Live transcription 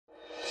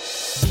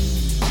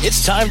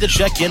It's time to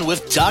check in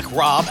with Doc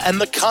Rob and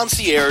the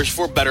concierge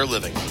for better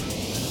living.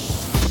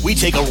 We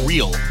take a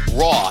real,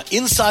 raw,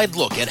 inside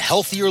look at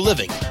healthier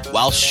living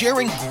while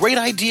sharing great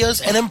ideas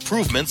and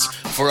improvements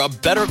for a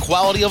better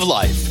quality of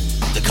life.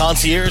 The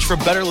concierge for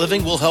better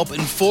living will help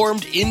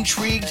informed,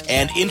 intrigued,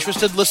 and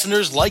interested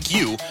listeners like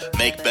you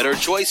make better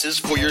choices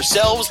for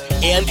yourselves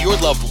and your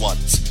loved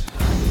ones.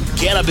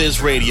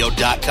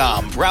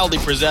 CannabisRadio.com proudly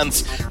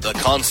presents The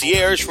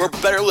Concierge for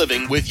Better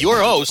Living with your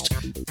host,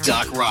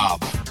 Doc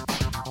Rob.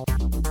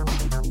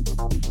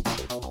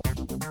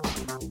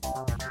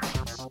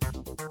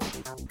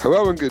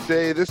 Hello and good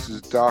day. This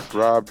is Doc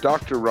Rob,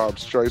 Dr. Rob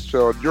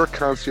Streisfeld, your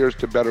concierge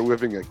to better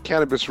living at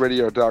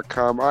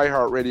CannabisRadio.com,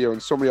 iHeartRadio,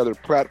 and so many other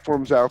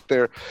platforms out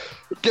there.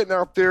 We're getting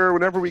out there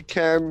whenever we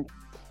can.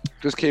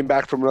 Just came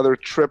back from another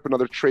trip,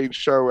 another trade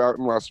show out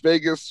in Las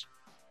Vegas.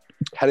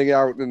 Heading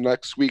out in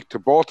next week to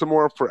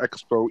Baltimore for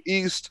Expo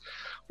East.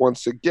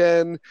 Once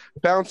again,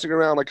 bouncing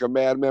around like a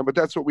madman, but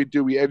that's what we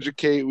do. We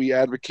educate, we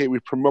advocate, we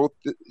promote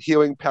the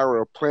healing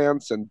power of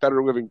plants and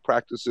better living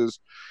practices.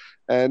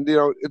 And, you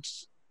know,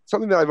 it's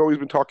something that I've always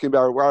been talking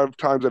about. A lot of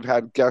times I've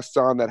had guests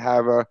on that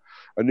have a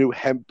new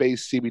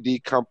hemp-based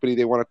CBD company.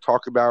 They want to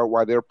talk about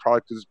why their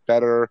product is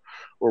better,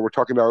 or we're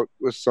talking about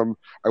with some,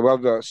 I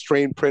love the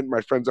strain print,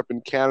 my friends up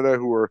in Canada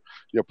who are,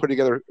 putting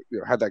together,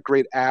 had that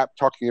great app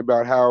talking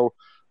about how,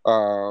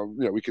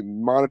 we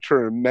can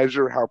monitor and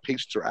measure how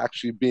patients are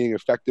actually being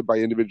affected by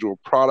individual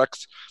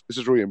products. This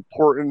is really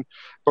important.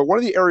 But one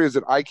of the areas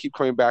that I keep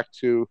coming back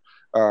to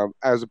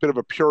as a bit of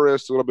a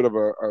purist, a little bit of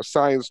a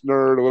science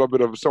nerd, a little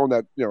bit of someone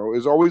that,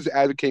 is always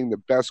advocating the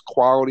best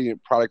quality in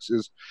products,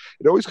 is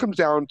it always comes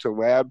down to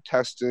lab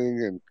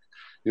testing and,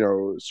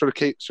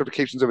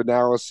 certifications of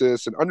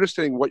analysis and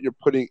understanding what you're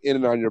putting in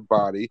and on your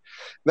body. And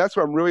that's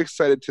why I'm really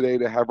excited today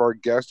to have our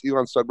guest,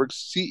 Élan Sudberg,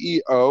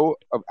 CEO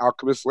of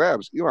Alkemist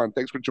Labs. Élan,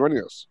 thanks for joining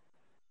us.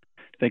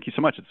 Thank you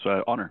so much. It's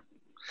an honor.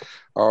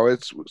 Oh,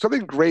 it's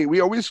something great. We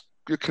always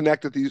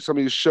connect at some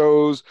of these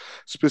shows,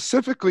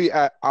 specifically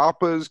at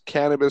AHPA's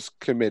Cannabis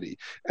Committee.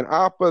 And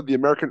AHPA, the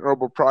American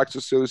Herbal Products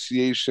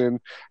Association,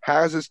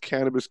 has this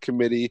cannabis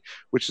committee,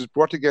 which has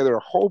brought together a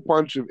whole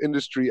bunch of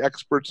industry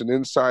experts and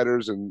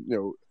insiders and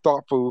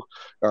thoughtful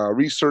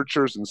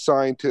researchers and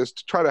scientists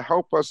to try to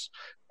help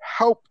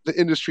the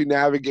industry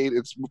navigate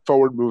its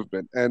forward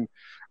movement. And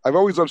I've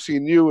always loved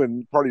seeing you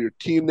and part of your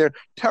team there.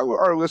 Tell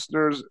our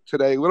listeners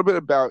today a little bit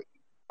about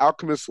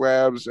Alkemist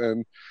Labs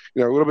and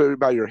a little bit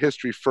about your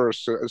history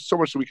first. So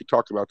much that we could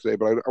talk about today,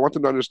 but I want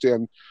them to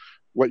understand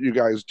what you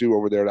guys do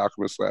over there at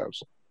Alkemist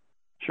Labs.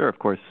 Sure, of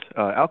course.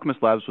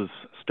 Alkemist Labs was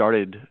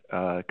started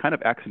kind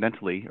of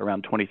accidentally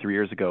around 23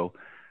 years ago.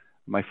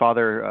 My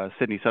father,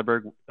 Sidney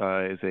Sudberg,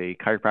 is a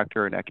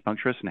chiropractor and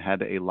acupuncturist and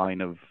had a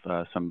line of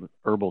some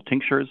herbal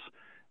tinctures.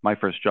 My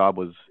first job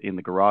was in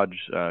the garage,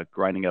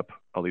 grinding up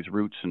all these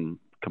roots and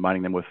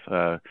combining them with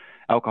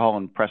alcohol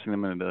and pressing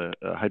them into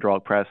a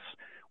hydraulic press.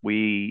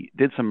 We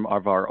did some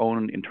of our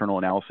own internal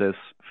analysis,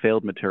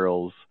 failed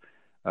materials,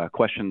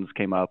 questions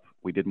came up.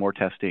 We did more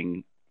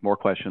testing, more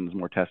questions,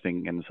 more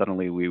testing, and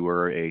suddenly we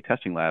were a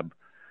testing lab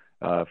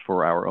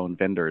for our own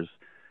vendors.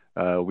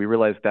 We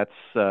realized that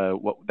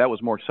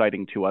was more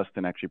exciting to us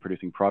than actually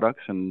producing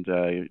products, and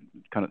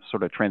kind of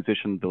sort of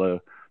transitioned the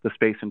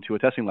space into a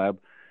testing lab.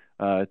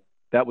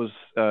 That was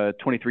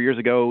 23 years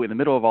ago. In the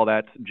middle of all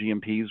that,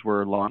 GMPs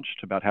were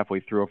launched about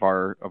halfway through of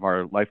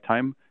our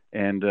lifetime.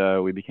 And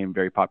we became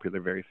very popular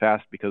very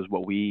fast because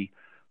what we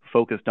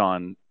focused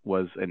on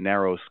was a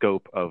narrow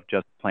scope of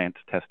just plant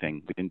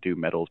testing. We didn't do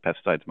metals,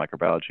 pesticides,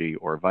 microbiology,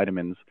 or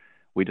vitamins.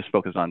 We just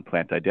focused on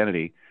plant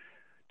identity.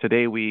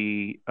 Today,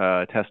 we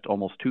test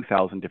almost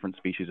 2,000 different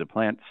species of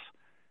plants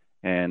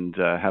and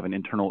have an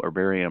internal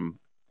herbarium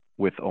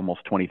with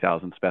almost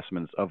 20,000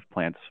 specimens of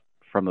plants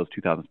from those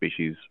 2,000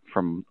 species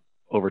from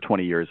over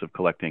 20 years of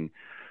collecting.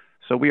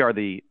 So we are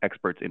the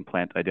experts in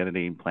plant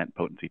identity and plant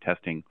potency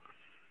testing,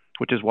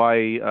 which is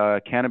why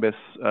cannabis,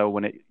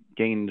 when it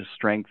gained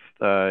strength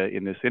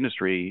in this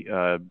industry,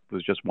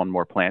 was just one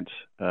more plant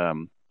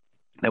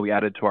that we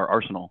added to our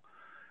arsenal.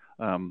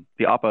 The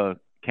AHPA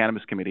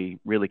Cannabis Committee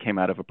really came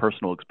out of a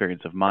personal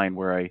experience of mine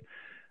where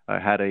I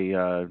had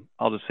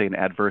I'll just say an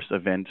adverse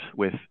event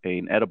with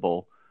an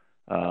edible,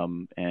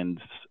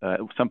 and at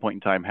some point in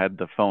time had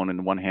the phone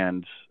in one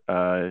hand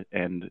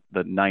and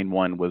the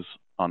 9-1 was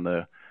in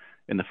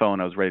the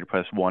phone. I was ready to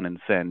press 1 and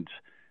send.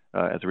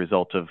 As a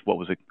result of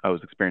what I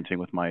was experiencing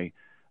with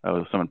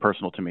someone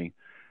personal to me.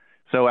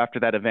 So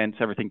after that event,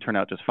 everything turned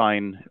out just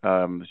fine. It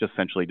was just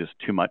essentially just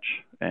too much,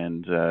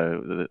 and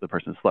the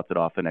person slept it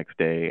off the next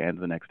day and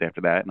the next day after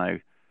that. And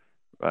I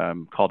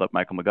called up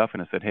Michael McGuffin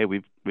and said, "Hey,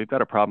 we've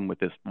got a problem with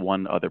this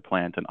one other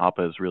plant, and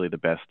AHPA is really the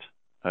best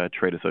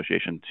trade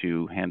association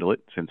to handle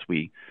it, since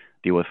we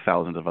deal with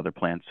thousands of other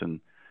plants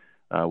and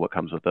what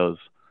comes with those."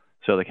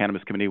 So the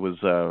Cannabis Committee was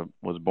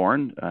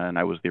born, and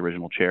I was the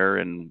original chair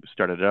and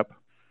started it up,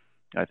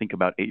 I think,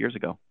 about 8 years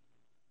ago.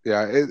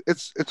 Yeah,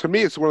 it's to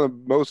me, it's one of the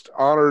most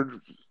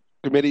honored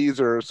committees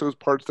or those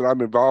parts that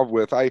I'm involved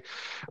with. I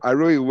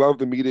really love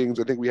the meetings.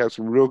 I think we have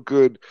some real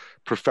good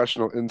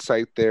professional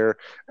insight there,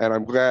 and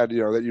I'm glad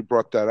that you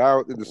brought that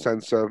out in the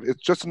sense of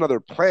it's just another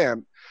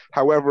plant.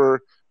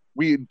 However,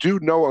 we do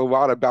know a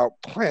lot about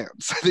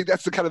plants. I think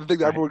that's the kind of thing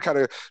that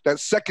everyone that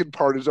second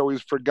part is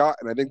always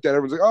forgotten. I think that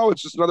everyone's like, oh,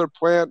 it's just another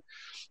plant.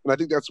 And I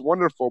think that's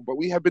wonderful. But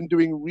we have been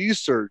doing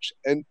research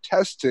and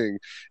testing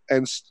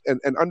and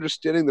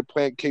understanding the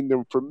plant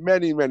kingdom for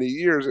many, many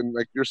years. And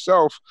like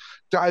yourself,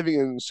 diving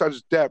in such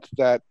depth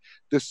that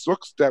this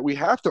looks that we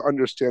have to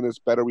understand this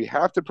better. We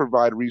have to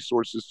provide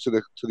resources to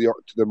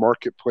the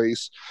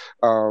marketplace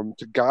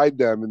to guide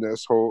them in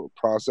this whole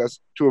process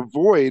to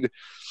avoid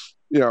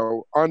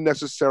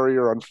unnecessary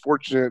or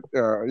unfortunate,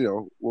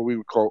 what we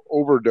would call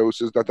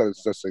overdoses. Not that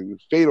it's necessarily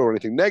fatal or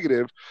anything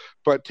negative,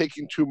 but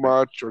taking too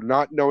much or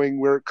not knowing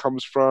where it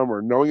comes from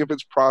or knowing if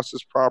it's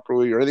processed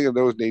properly or anything of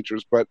those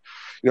natures. But,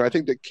 I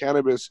think that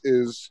cannabis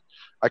is,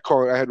 I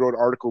had wrote an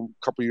article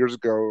a couple of years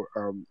ago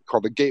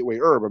called the gateway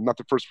herb. I'm not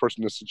the first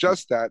person to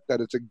suggest that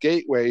it's a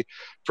gateway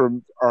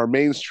from our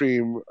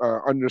mainstream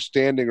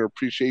understanding or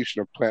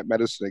appreciation of plant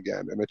medicine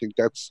again. And I think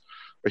that's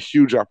a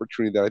huge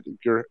opportunity that I think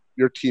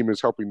your team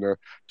is helping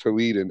to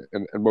lead and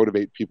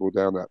motivate people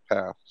down that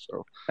path.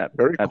 So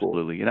very cool.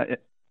 Absolutely.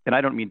 And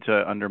I don't mean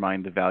to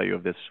undermine the value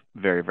of this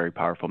very, very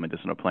powerful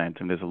medicinal plant.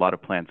 And there's a lot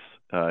of plants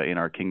in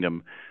our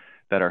kingdom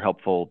that are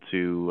helpful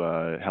to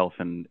health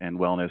and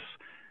wellness.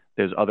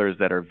 There's others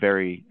that are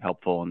very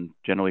helpful, and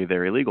generally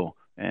they're illegal.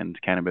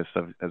 And cannabis,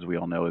 as we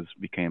all know, has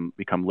become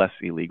less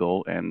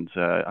illegal. And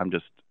I'm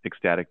just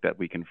ecstatic that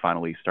we can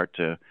finally start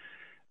to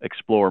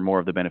explore more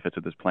of the benefits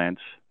of this plant.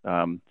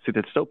 Since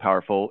it's so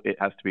powerful, it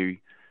has to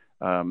be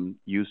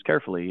used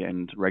carefully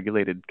and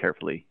regulated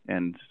carefully.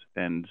 And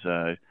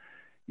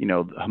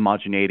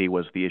homogeneity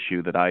was the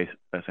issue that I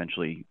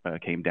essentially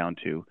came down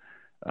to.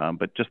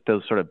 But just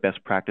those sort of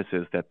best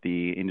practices that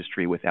the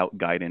industry without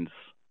guidance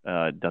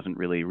doesn't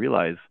really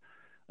realize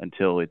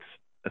until it's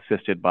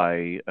assisted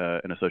by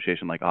an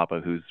association like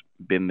AHPA, who's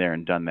been there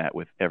and done that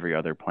with every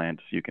other plant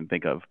you can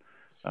think of.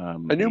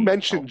 And you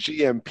mentioned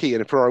GMP,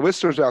 and for our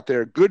listeners out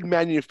there, good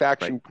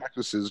manufacturing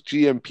practices,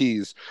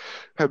 GMPs,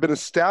 have been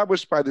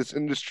established by this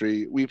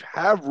industry. We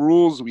have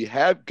rules, we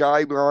have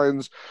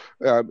guidelines.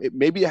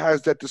 Maybe it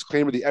has that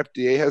disclaimer, the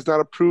FDA has not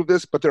approved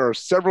this, but there are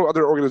several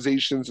other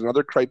organizations and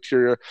other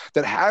criteria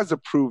that has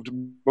approved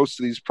most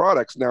of these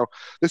products. Now,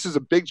 this is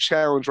a big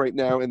challenge right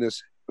now in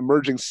this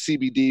emerging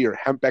CBD or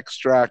hemp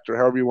extract or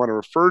however you want to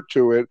refer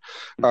to it,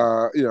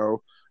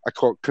 I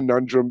call it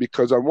conundrum,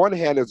 because on one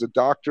hand, as a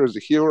doctor, as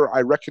a healer,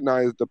 I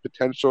recognize the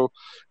potential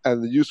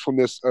and the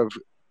usefulness of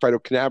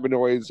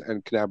phytocannabinoids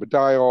and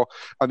cannabidiol.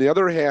 On the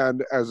other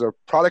hand, as a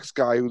products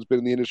guy who's been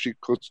in the industry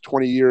close to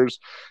 20 years,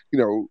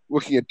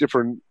 looking at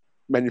different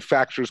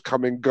manufacturers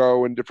come and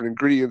go and different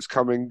ingredients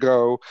come and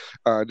go,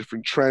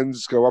 different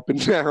trends go up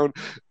and down,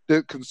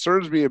 it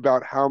concerns me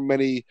about how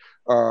many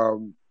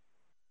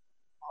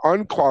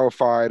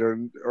unqualified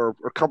or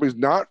companies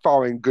not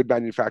following good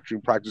manufacturing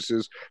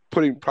practices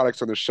putting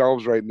products on the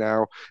shelves right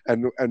now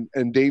and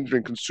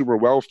endangering consumer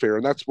welfare.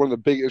 And that's one of the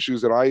big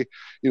issues that I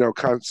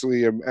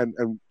constantly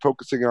am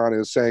focusing on,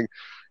 is saying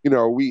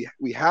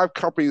we have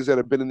companies that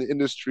have been in the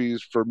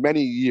industries for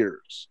many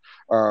years.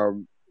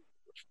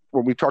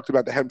 When we talked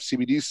about the Hemp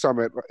CBD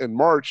Summit in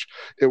March,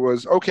 it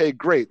was, okay,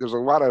 great, there's a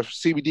lot of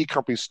CBD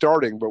companies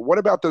starting, but what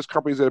about those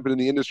companies that have been in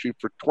the industry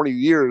for 20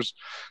 years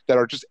that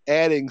are just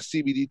adding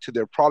CBD to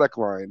their product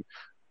line?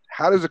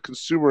 How does a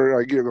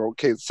consumer,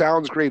 okay, it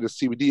sounds great, a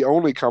CBD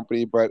only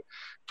company, but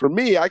for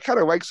me, I kind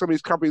of like some of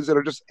these companies that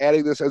are just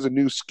adding this as a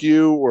new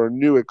SKU or a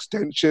new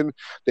extension.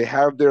 They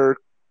have their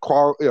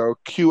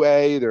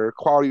QA, their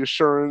quality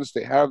assurance,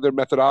 they have their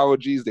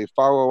methodologies, they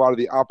follow a lot of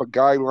the AHPA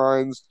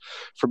guidelines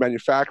for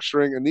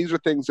manufacturing. And these are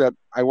things that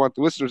I want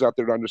the listeners out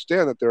there to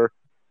understand, that there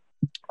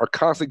are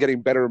constantly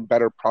getting better and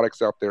better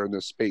products out there in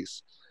this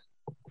space.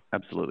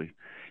 Absolutely.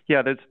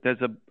 Yeah,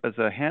 there's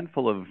a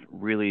handful of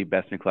really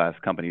best-in-class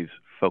companies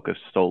focused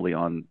solely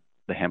on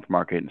the hemp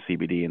market and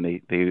CBD,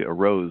 and they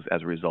arose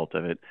as a result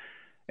of it.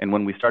 And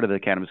when we started the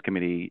Cannabis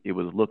Committee, it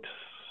was looked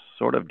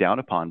sort of down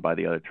upon by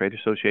the other trade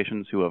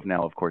associations, who have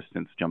now, of course,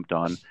 since jumped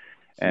on,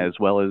 as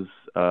well as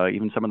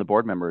even some of the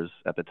board members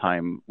at the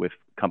time with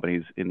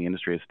companies in the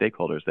industry as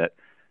stakeholders, that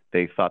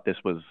they thought this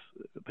was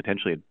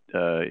potentially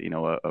a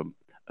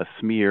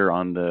smear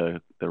on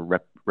the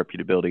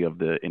reputability of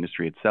the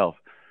industry itself.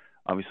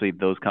 Obviously,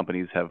 those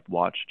companies have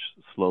watched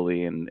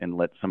slowly and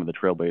let some of the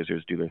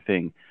trailblazers do their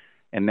thing.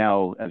 And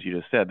now, as you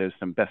just said, there's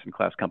some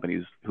best-in-class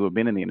companies who have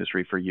been in the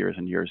industry for years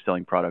and years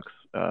selling products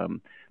that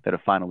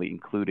have finally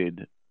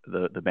included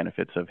the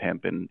benefits of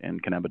hemp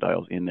and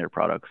cannabidiols in their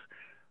products.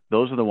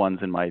 Those are the ones,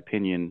 in my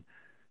opinion,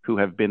 who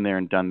have been there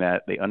and done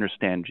that. They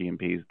understand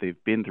GMPs.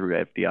 They've been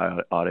through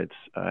FDA audits,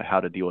 how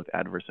to deal with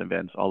adverse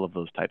events, all of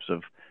those types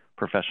of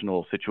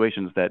professional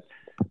situations that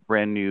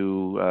brand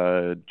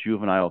new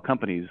juvenile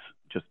companies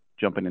just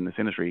jumping in this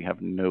industry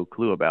have no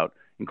clue about,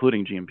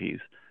 including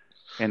GMPs.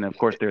 And of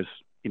course, there's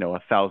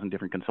 1,000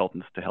 different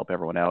consultants to help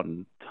everyone out,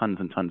 and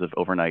tons of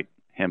overnight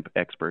hemp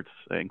experts,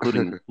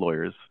 including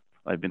lawyers.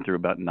 I've been through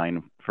about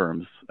 9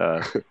 firms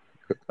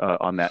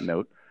on that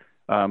note.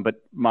 But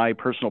my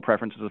personal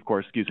preference is, of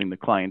course, using the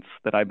clients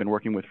that I've been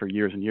working with for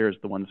years and years,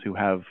 the ones who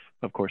have,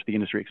 of course, the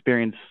industry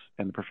experience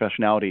and the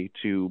professionality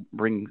to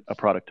bring a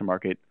product to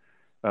market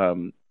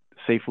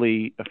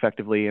safely,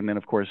 effectively, and then,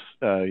 of course,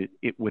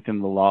 within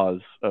the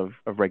laws of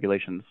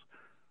regulations.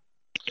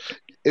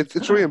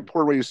 It's really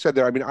important what you said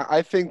there. I mean,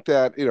 I think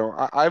that,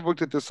 I've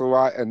looked at this a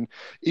lot, and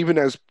even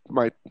as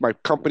my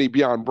company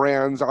Beyond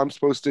Brands, I'm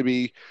supposed to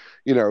be,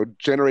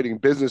 generating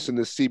business in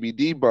this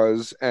CBD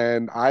buzz,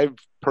 and I've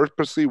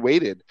purposely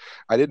waited.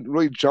 I didn't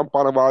really jump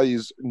on a lot of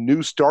these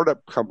new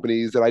startup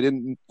companies that I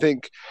didn't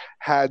think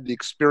had the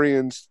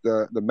experience,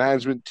 the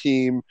management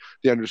team,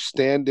 the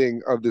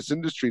understanding of this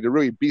industry to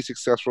really be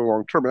successful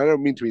long term. And I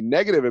don't mean to be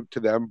negative to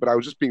them, but I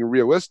was just being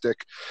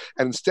realistic,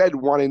 and instead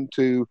wanting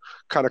to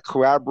kind of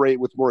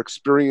collaborate with more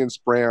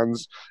experienced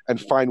brands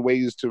and find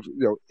ways to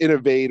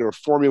innovate or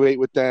formulate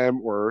with them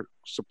or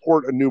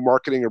support a new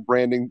marketing or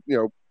branding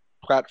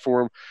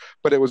platform.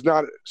 But it was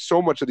not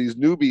so much of these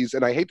newbies,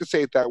 and I hate to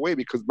say it that way,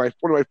 because one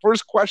of my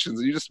first questions,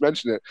 and you just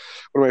mentioned it,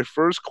 one of my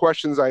first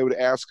questions I would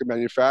ask a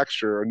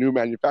new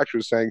manufacturer,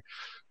 is saying,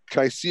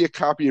 can I see a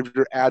copy of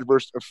your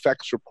adverse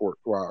effects report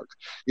log?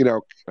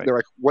 Right. They're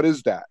like, what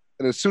is that?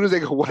 And as soon as they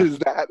go, what is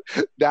that?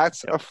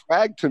 That's a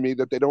flag to me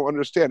that they don't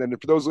understand. And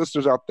for those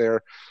listeners out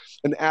there,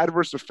 an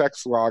adverse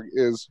effects log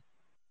is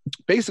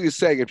basically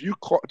saying, if you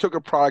took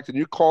a product and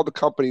you called the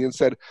company and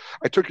said,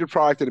 I took your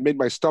product and it made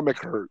my stomach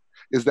hurt,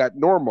 is that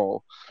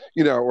normal?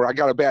 Or I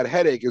got a bad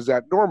headache, is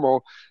that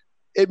normal?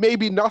 It may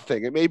be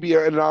nothing. It may be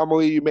an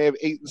anomaly. You may have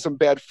eaten some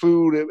bad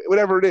food,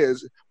 whatever it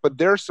is, but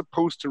they're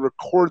supposed to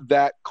record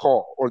that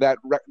call or that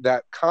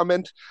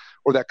comment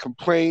or that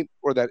complaint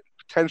or that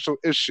potential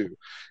issue.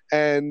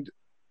 And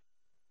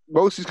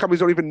most of these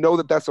companies don't even know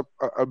that that's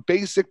a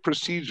basic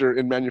procedure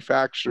in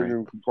manufacturing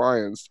and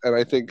compliance. And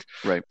I think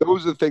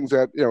those are the things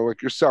that,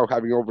 like yourself,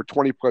 having over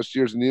 20 plus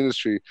years in the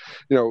industry,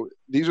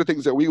 these are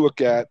things that we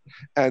look at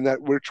and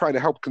that we're trying to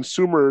help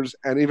consumers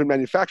and even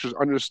manufacturers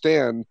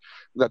understand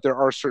that there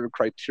are certain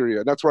criteria.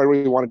 And that's why I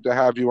really wanted to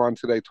have you on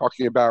today,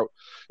 talking about,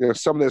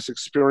 some of this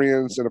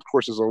experience and, of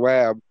course, as a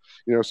lab,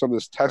 some of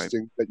this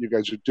testing that you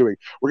guys are doing.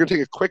 We're going to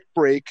take a quick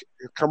break,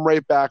 come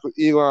right back with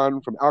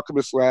Élan from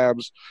Alkemist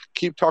Labs,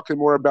 keep talking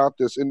more about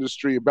this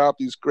industry, about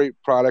these great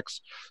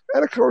products,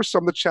 and, of course,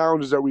 some of the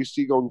challenges that we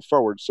see going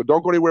forward. So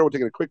don't go anywhere. We're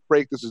taking a quick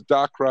break. This is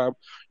Doc Rob,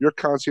 your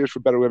concierge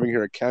for better living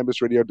here at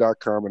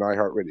CannabisRadio.com and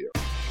iHeartRadio.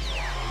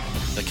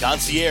 The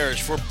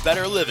concierge for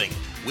better living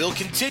will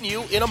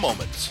continue in a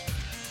moment.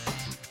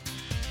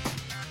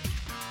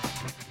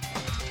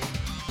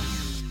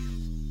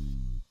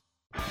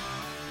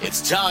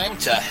 It's time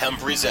to Hemp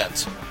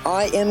Present.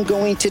 I am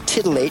going to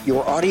titillate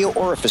your audio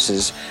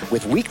orifices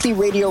with weekly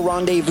radio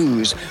rendezvous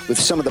with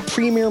some of the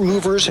premier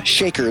movers,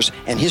 shakers,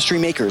 and history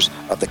makers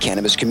of the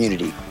cannabis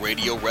community.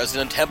 Radio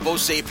resident hempo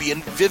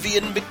sapien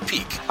Vivian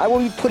McPeak. I will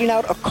be putting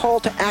out a call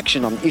to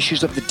action on the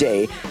issues of the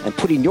day and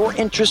putting your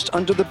interest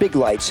under the big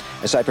lights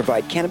as I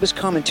provide cannabis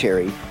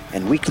commentary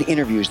and weekly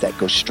interviews that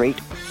go straight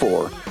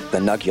for the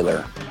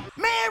nugular.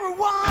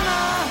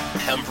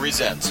 Marijuana! Hemp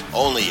Present,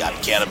 only on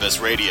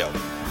Cannabis Radio.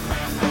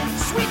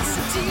 Sweet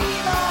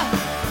sativa,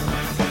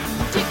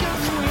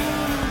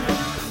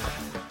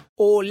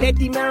 oh, let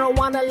the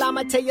marijuana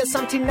llama tell you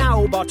something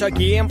now about a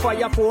game for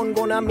your phone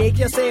gonna make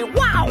you say,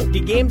 wow!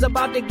 The game's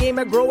about the game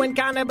of growing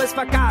cannabis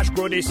for cash.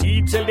 Grow the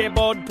seed, sell the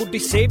bud, put the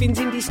savings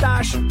in the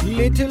stash.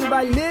 Little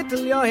by little,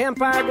 your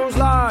empire grows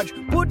large.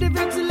 Put the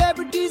big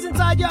celebrities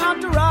inside your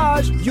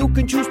entourage. You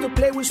can choose to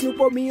play with Snoop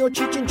or me or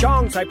Cheech and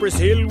Chong, Cypress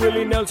Hill,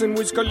 Willie Nelson,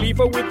 Wiz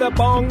Khalifa with a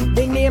bong.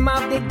 The name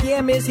of the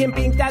game is Hemp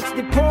Inc., that's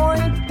the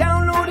point.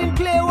 Download and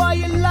play while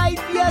you light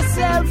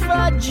yourself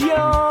a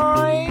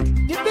joint.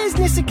 The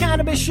business of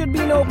cannabis should be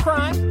no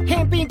crime.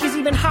 Hemp Inc. is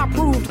even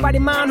hot-proofed by the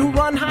man who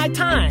run High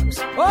Times.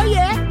 Oh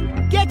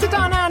yeah? Get it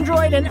on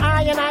Android and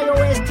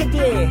iOS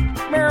today.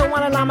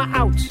 Marijuana llama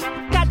out.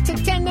 Got to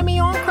tend to me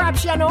own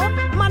crops,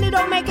 Money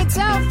don't make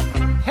itself.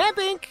 Hemp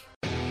Inc.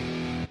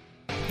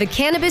 The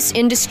cannabis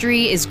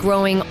industry is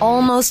growing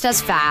almost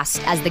as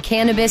fast as the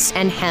cannabis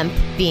and hemp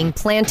being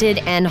planted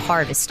and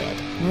harvested.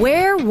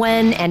 Where,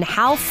 when, and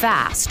how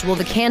fast will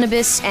the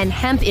cannabis and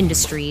hemp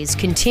industries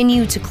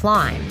continue to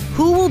climb?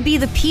 Who will be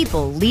the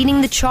people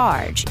leading the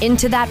charge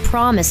into that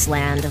promised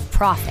land of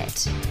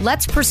profit?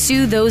 Let's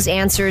pursue those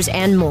answers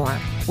and more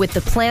with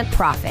the Plant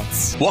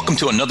Profits. Welcome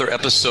to another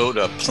episode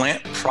of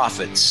Plant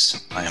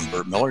Profits. I am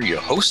Bert Miller, your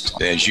host.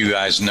 As you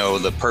guys know,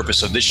 the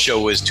purpose of this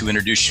show is to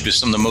introduce you to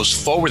some of the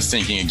most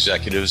forward-thinking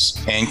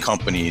executives and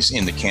companies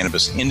in the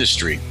cannabis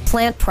industry.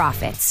 Plant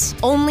Profits,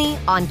 only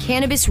on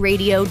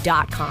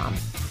CannabisRadio.com.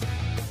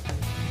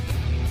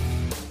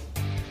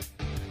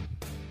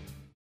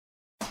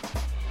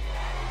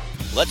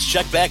 Let's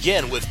check back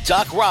in with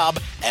Doc Rob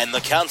and the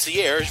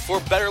concierge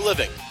for better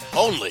living,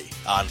 only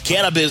on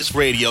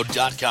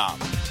CannabisRadio.com.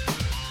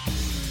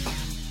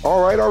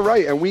 All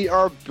right. And we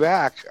are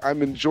back.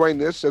 I'm enjoying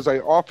this, as I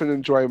often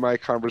enjoy my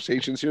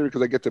conversations here,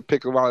 because I get to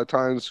pick a lot of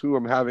times who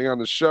I'm having on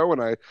the show.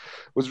 And I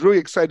was really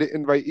excited to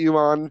invite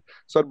Élan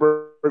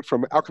Sudberg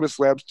from Alkemist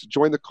Labs to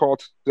join the call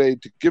today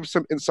to give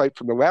some insight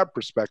from the lab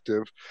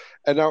perspective.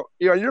 And now,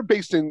 you're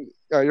based in,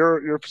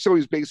 your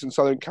facility is based in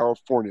Southern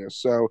California.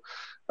 So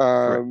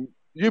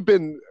you've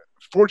been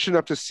fortunate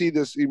enough to see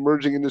this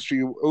emerging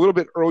industry a little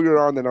bit earlier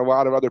on than a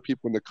lot of other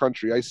people in the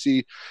country. I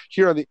see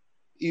here on the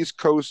East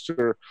Coast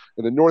or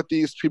in the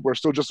Northeast, people are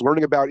still just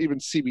learning about even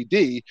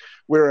CBD,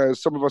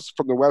 whereas some of us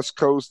from the West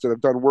Coast that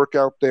have done work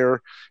out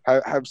there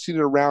have seen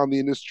it around the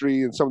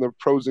industry and some of the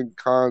pros and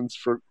cons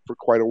for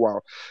quite a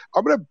while.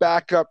 I'm going to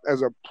back up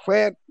as a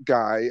plant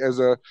guy, as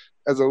a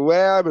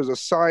lab, as a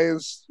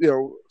science,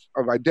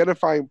 of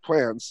identifying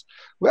plants.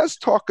 Let's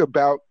talk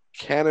about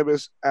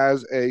cannabis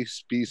as a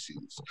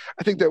species.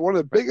 I think that one of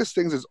the biggest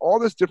things is all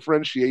this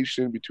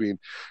differentiation between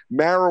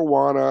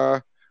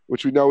marijuana,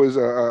 which we know is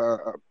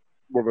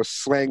more of a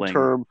slang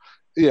term.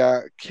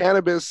 Yeah,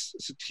 cannabis,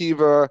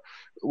 sativa,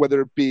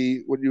 whether it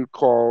be what you would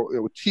call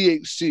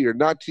THC or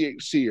not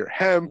THC or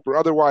hemp or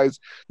otherwise,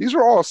 these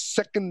are all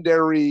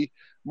secondary,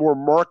 more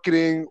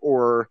marketing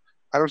or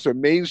I don't know,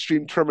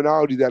 mainstream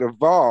terminology that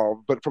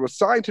evolved. But from a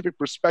scientific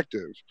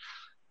perspective,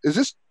 is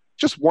this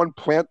just one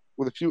plant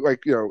with a few,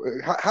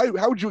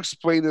 how would you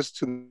explain this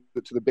to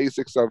the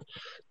basics of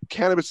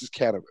cannabis is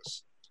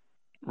cannabis?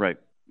 Right.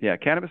 Yeah,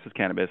 cannabis is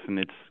cannabis, and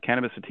it's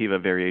cannabis sativa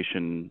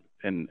variation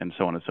and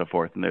so on and so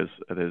forth. And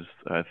there's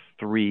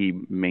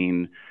three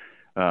main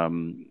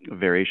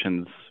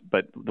variations,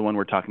 but the one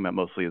we're talking about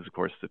mostly is, of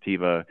course,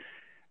 sativa.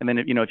 And then,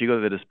 if you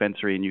go to the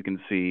dispensary and you can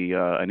see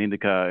an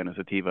indica and a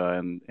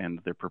sativa and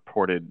their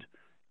purported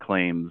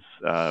claims,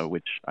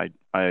 which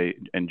I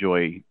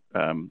enjoy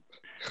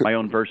my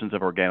own versions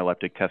of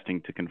organoleptic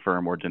testing to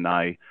confirm or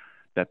deny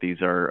that these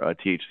are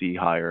THC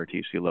high or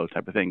THC low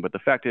type of thing. But the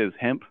fact is,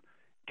 hemp,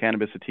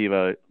 cannabis,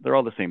 sativa, they're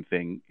all the same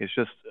thing. It's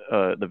just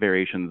the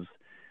variations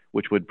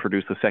which would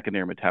produce the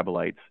secondary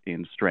metabolites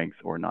in strength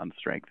or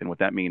non-strength. And what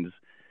that means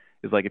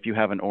is, like, if you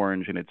have an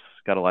orange and it's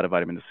got a lot of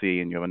vitamin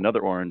C and you have another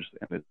orange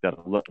and it's got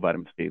a lot of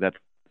vitamin C, that's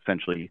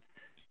essentially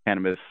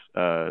cannabis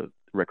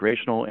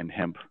recreational and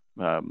hemp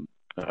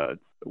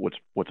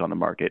what's on the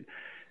market.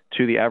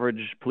 To the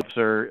average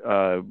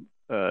producer,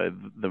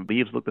 the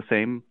leaves look the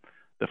same.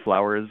 The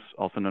flowers,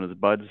 also known as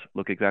buds,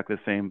 look exactly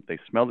the same. They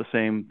smell the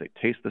same. They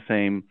taste the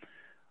same.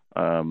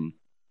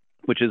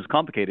 Which is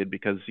complicated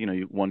because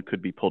one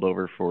could be pulled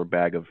over for a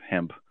bag of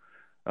hemp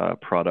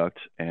product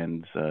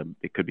and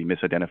it could be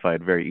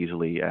misidentified very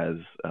easily as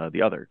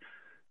the other.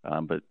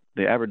 But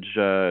the average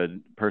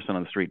person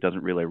on the street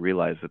doesn't really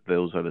realize that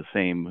those are the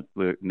same,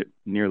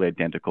 nearly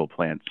identical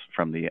plants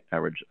from the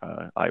average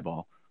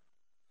eyeball.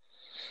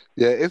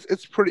 Yeah,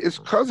 it's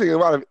causing a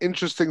lot of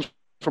interesting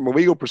from a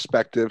legal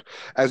perspective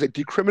as they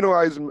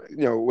decriminalize,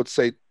 let's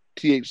say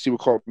THC, we'll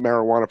call it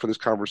marijuana for this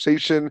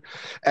conversation,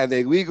 and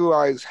they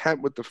legalize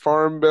hemp with the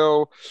Farm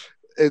Bill.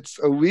 It's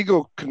a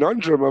legal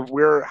conundrum of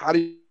how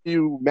do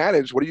you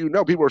manage? What do you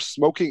know? People are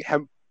smoking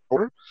hemp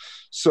powder.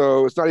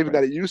 So it's not even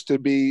that it used to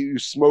be you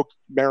smoke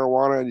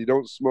marijuana and you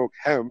don't smoke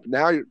hemp.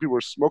 Now people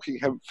are smoking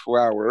hemp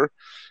flower.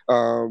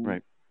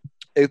 Right.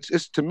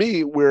 It's to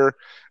me where,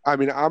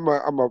 I'm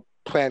a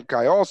plant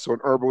guy also, an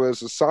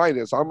herbalist, a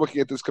scientist. I'm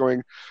looking at this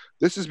going,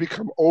 this has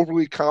become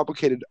overly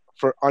complicated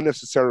for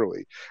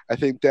unnecessarily. I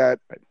think that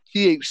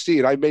THC,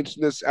 and I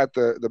mentioned this at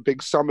the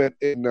big summit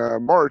in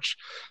March,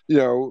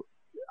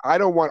 I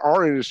don't want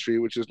our industry,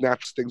 which is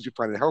natural things you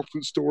find in health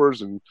food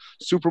stores and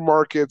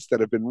supermarkets that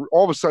have been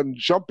all of a sudden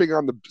jumping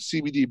on the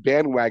CBD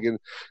bandwagon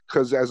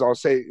because, as I'll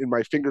say in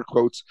my finger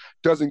quotes,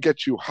 doesn't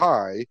get you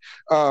high,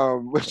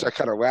 which I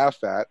kind of laugh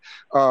at.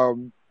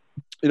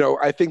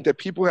 I think that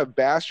people have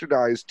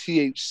bastardized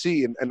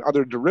THC and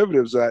other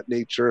derivatives of that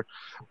nature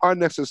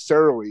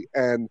unnecessarily.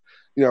 And,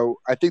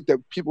 I think that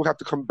people have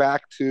to come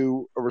back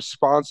to a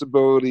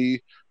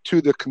responsibility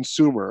to the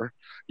consumer,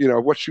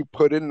 what you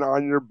put in and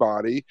on your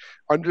body,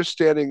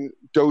 understanding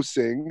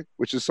dosing,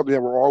 which is something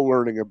that we're all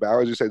learning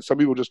about. As you said, some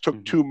people just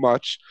took too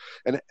much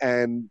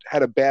and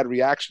had a bad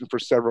reaction for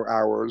several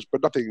hours,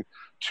 but nothing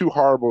too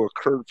horrible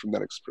occurred from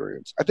that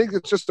experience. I think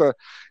it's just a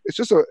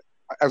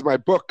as my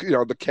book,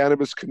 The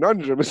Cannabis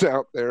Conundrum is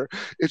out there,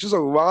 it's just a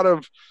lot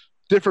of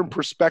different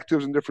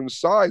perspectives and different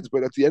sides,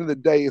 but at the end of the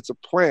day, it's a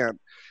plant.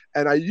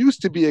 And I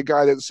used to be a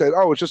guy that said,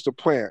 oh, it's just a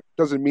plant,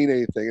 doesn't mean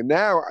anything. And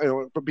now,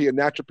 to be a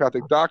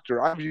naturopathic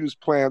doctor, I've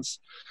used plants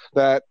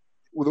that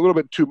with a little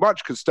bit too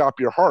much could stop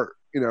your heart,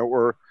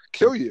 or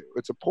kill you.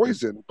 It's a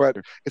poison, but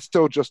it's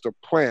still just a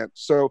plant.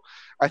 So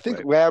I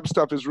think lab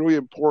stuff is really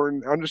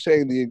important.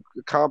 Understanding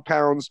the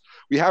compounds.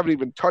 We haven't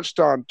even touched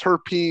on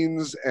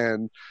terpenes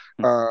and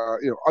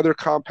other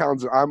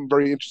compounds that I'm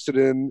very interested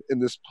in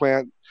this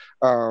plant,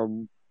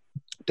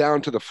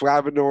 down to the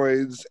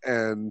flavonoids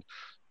and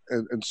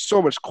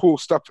so much cool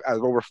stuff out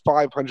of over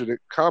 500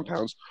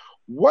 compounds.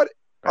 What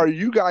are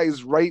you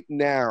guys right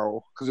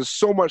now, because there's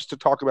so much to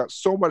talk about,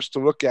 so much to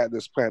look at in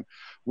this plant,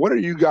 what are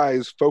you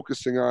guys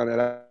focusing on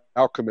at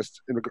Alkemist?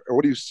 Or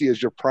what do you see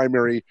as your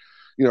primary,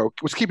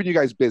 what's keeping you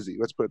guys busy?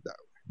 Let's put it that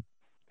way.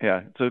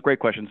 Yeah, it's a great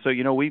question. So,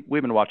 we've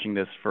been watching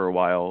this for a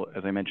while.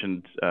 As I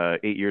mentioned, 8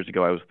 years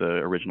ago, I was the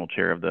original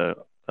chair of the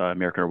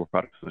American Herbal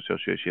Products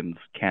Association's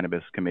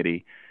Cannabis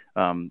Committee.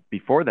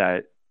 Before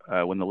that,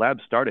 when the lab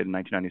started in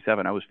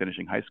 1997, I was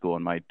finishing high school,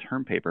 and my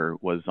term paper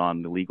was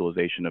on the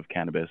legalization of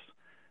cannabis,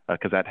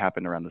 because that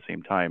happened around the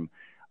same time.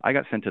 I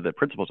got sent to the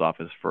principal's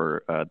office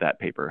for that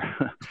paper,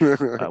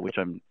 which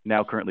I'm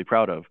now currently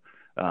proud of.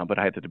 But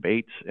I had to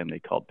debate, and they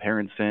called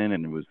parents in,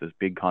 and it was this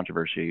big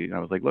controversy. And I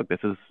was like, look, this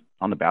is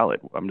on the ballot.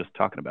 I'm just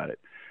talking about it.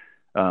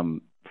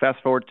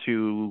 Fast forward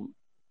to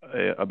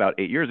about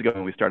 8 years ago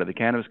when we started the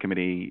Cannabis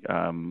Committee.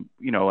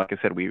 Like I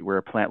said, we're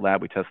a plant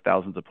lab. We test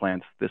thousands of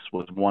plants. This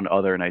was one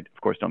other, and I,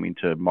 of course, don't mean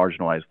to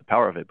marginalize the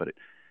power of it, but I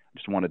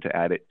just wanted to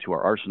add it to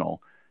our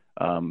arsenal.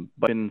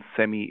 But been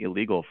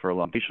semi-illegal for a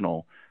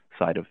longitudinal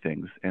side of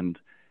things. And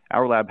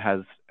our lab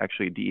has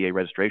actually DEA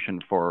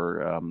registration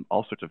for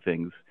all sorts of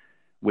things,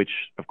 which,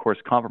 of course,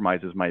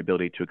 compromises my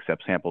ability to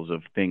accept samples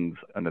of things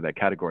under that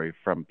category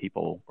from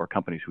people or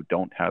companies who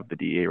don't have the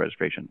DEA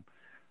registration.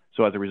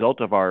 So as a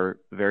result of our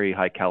very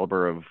high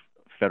caliber of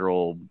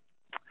federal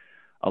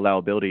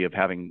allowability of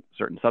having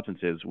certain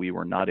substances, we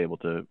were not able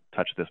to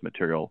touch this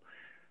material.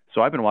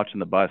 So I've been watching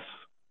the bus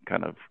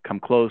kind of come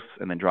close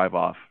and then drive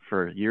off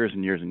for years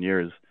and years and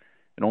years.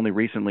 And only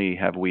recently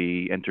have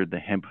we entered the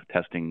hemp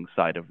testing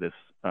side of this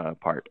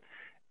part,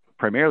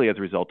 primarily as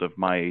a result of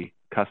my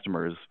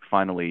customers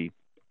finally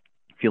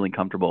feeling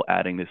comfortable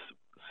adding this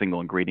single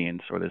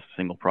ingredient or this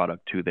single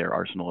product to their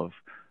arsenal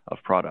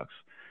of products,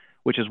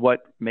 which is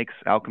what makes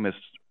Alkemist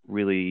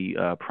really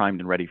primed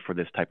and ready for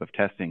this type of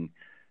testing.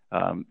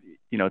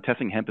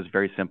 Testing hemp is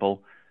very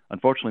simple.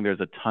 Unfortunately, there's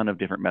a ton of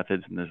different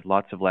methods, and there's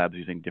lots of labs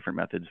using different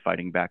methods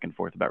fighting back and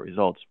forth about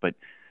results. But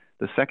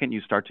the second you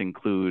start to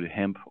include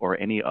hemp or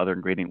any other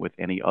ingredient with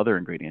any other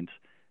ingredient,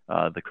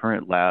 the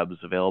current labs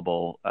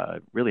available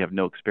really have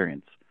no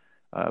experience.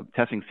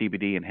 Testing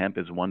CBD and hemp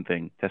is one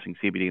thing. Testing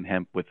CBD and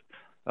hemp with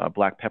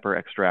black pepper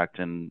extract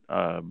and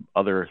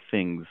other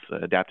things,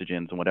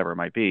 adaptogens and whatever it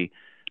might be,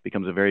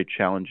 becomes a very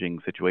challenging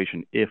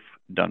situation if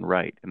done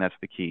right. And that's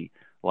the key.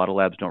 A lot of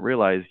labs don't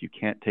realize you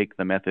can't take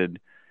the method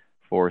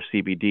for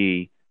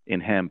CBD in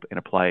hemp and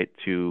apply it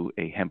to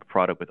a hemp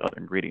product with other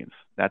ingredients.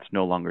 That's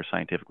no longer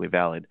scientifically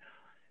valid.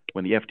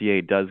 When the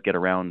FDA does get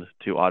around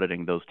to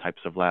auditing those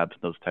types of labs,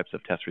 those types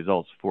of test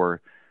results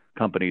for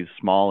companies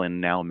small and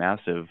now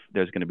massive,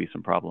 there's going to be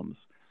some problems,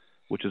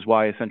 which is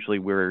why essentially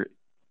we're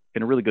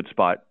in a really good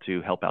spot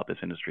to help out this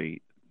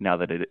industry now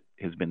that it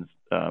has been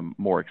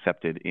more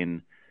accepted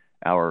in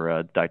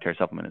our dietary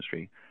supplement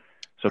industry.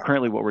 So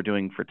currently what we're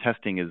doing for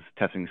testing is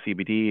testing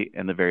CBD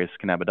and the various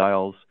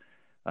cannabidiols.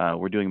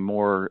 We're doing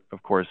more,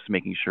 of course,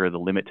 making sure the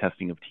limit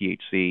testing of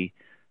THC,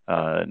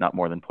 not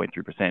more than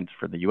 0.3%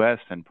 for the US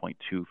and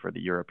 0.2 for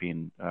the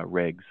European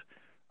regs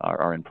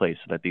are in place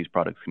so that these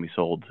products can be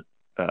sold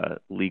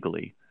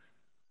legally.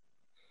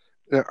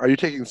 Now, are you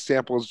taking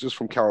samples just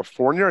from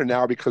California, or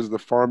now because of the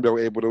Farm Bill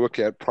able to look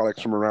at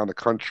products from around the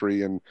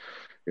country and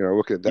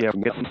look at that?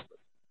 Yeah,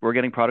 we're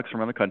getting products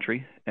from around the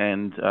country,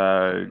 and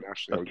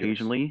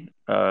occasionally,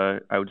 I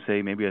would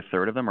say maybe a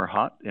third of them are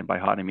hot, and by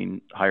hot I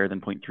mean higher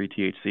than 0.3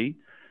 THC.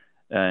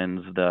 And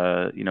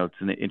it's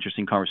an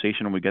interesting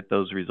conversation when we get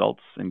those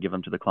results and give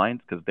them to the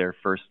clients, because their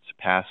first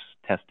pass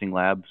testing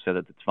lab said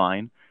that it's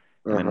fine.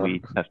 And then we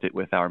test it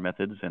with our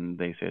methods, and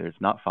they say it's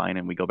not fine,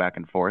 and we go back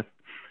and forth.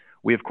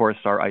 We, of course,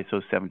 are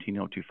ISO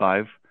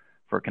 17025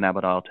 for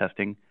cannabidiol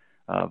testing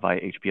via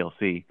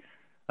HPLC.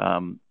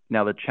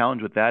 Now, the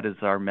challenge with that is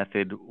our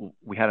method.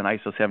 We had an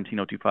ISO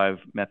 17025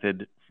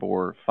 method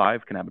for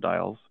 5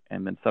 cannabidiols,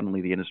 and then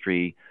suddenly the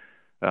industry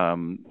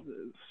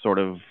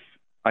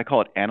I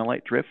call it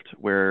analyte drift,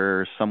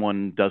 where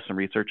someone does some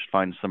research,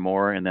 finds some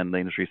more, and then the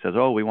industry says,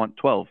 oh, we want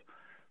 12.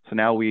 So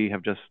now we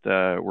have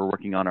we're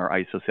working on our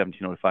ISO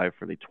 17025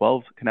 for the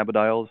 12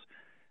 cannabidiols.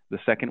 The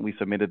second we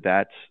submitted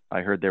that,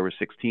 I heard there were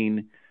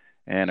 16,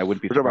 and I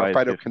wouldn't be surprised.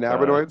 We're talking about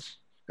phytocannabinoids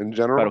in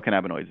general?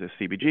 Phytocannabinoids, there's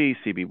CBG,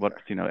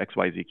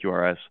 XYZ,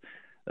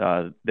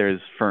 QRS.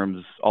 There's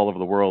firms all over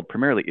the world,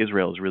 primarily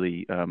Israel is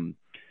really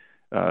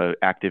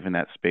active in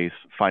that space,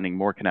 finding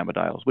more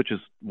cannabidiols, which is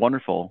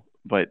wonderful,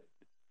 but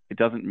it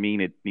doesn't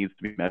mean it needs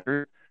to be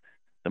measured.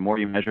 The more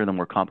you measure, the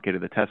more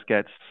complicated the test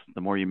gets.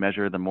 The more you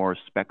measure, the more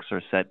specs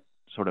are set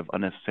sort of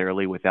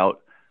unnecessarily without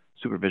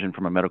supervision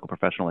from a medical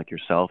professional like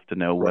yourself to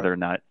know whether or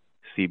not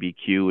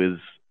CBQ is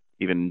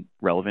even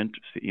relevant.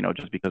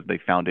 Just because they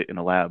found it in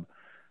a lab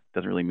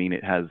doesn't really mean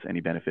it has any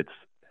benefits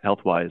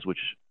health-wise, which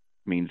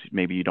means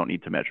maybe you don't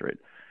need to measure it.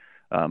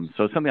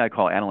 So it's something I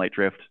call analyte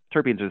drift.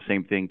 Terpenes are the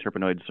same thing.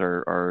 Terpenoids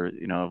are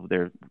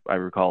I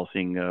recall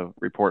seeing a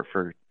report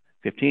for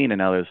 15, and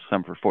now there's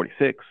some for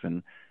 46,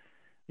 and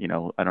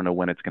I don't know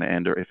when it's going to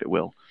end or if it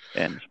will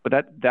end. But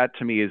that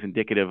to me is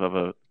indicative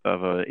of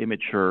a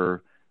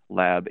immature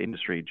lab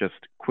industry just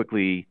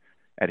quickly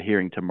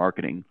adhering to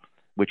marketing,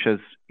 which has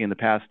in the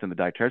past in the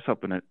dietary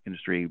supplement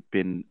industry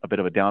been a bit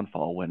of a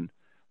downfall when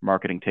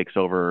marketing takes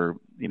over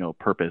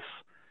purpose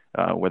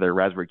whether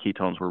raspberry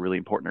ketones were really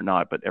important or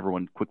not, but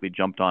everyone quickly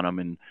jumped on them,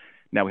 and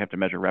now we have to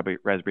measure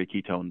raspberry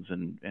ketones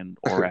and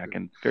ORAC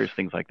and various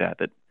things like that.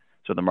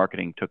 So the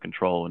marketing took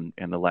control,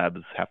 and the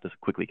labs have to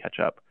quickly catch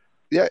up.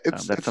 Yeah,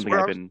 that's something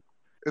I've been.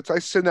 I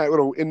sit in that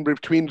little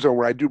in-between zone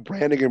where I do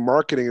branding and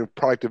marketing and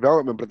product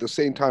development, but at the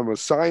same time, I'm a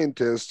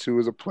scientist who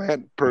is a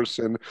plant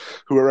person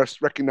who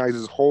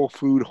recognizes whole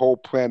food, whole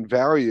plant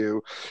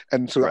value.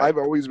 And so I've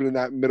always been in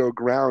that middle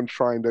ground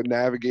trying to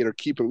navigate or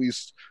keep at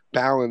least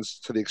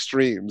balanced to the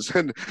extremes.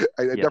 And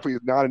definitely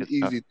is not an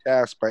easy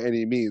task by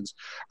any means.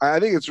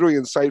 I think it's really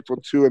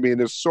insightful too. I mean,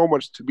 there's so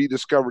much to be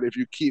discovered if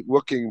you keep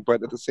looking,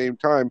 but at the same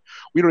time,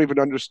 we don't even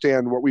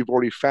understand what we've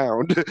already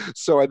found.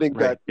 So I think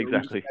that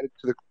exactly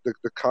to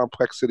the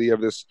complexity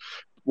of this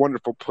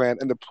wonderful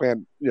plant and the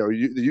plant,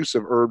 the use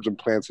of herbs and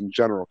plants in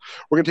general.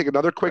 We're going to take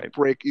another quick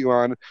break,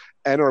 Élan,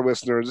 and our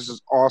listeners. This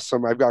is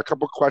awesome. I've got a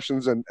couple of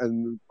questions, and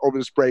over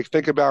this break,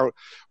 think about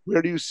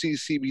where do you see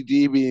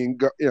CBD being,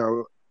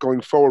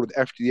 going forward with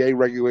FDA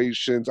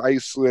regulations,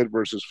 isolate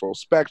versus full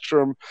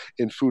spectrum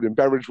in food and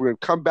beverage. We're going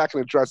to come back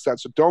and address that.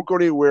 So don't go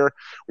anywhere.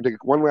 We're going to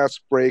take one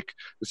last break.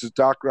 This is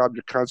Doc Rob,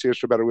 your concierge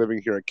for better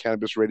living here at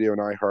Cannabis Radio and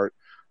iHeart.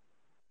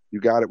 You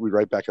got it. We'll be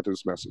right back after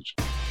this message.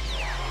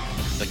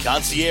 The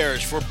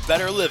concierge for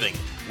better living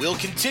will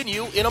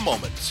continue in a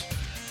moment.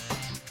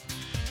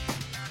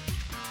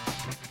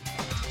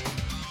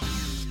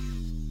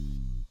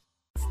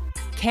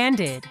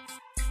 Candid,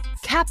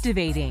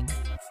 captivating,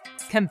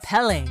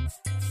 compelling.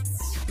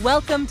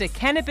 Welcome to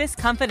Cannabis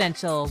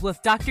Confidential with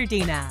Dr.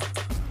 Dina.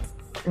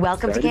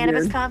 Welcome to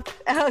Cannabis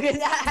Oh,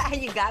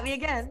 you got me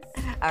again.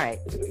 All right.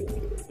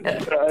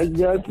 I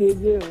got you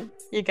again.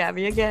 You got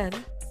me again.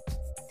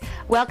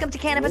 Welcome to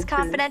Cannabis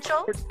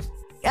Confidential.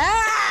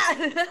 Ah!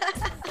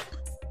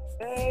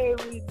 Hey,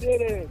 we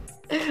did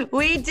it.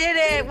 We did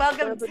it.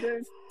 Welcome.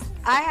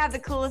 I have the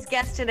coolest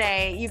guest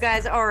today. You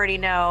guys already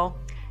know.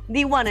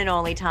 The one and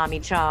only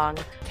Tommy Chong.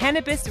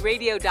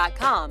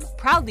 CannabisRadio.com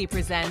proudly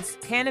presents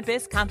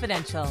Cannabis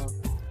Confidential.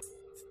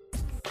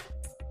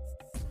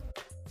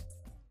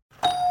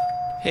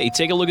 Hey,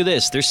 take a look at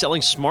this. They're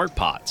selling smart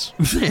pots.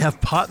 They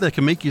have pot that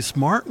can make you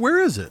smart? Where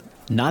is it?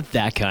 Not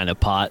that kind of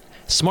pot.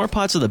 Smart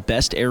pots are the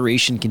best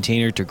aeration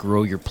container to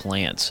grow your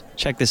plants.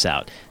 Check this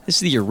out. This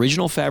is the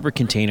original fabric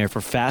container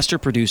for faster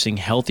producing,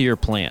 healthier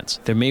plants.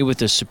 They're made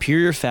with a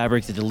superior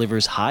fabric that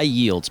delivers high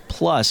yields.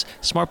 Plus,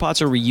 smart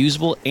pots are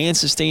reusable and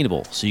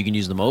sustainable, so you can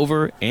use them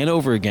over and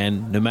over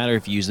again, no matter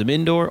if you use them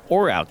indoor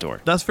or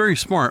outdoor. That's very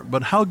smart,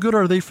 but how good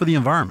are they for the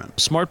environment?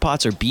 Smart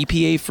pots are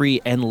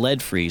BPA-free and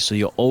lead-free, so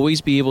you'll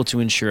always be able to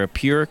ensure a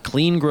pure,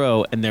 clean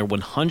grow, and they're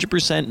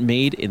 100%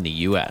 made in the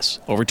U.S.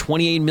 Over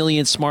 28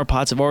 million smart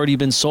pots have already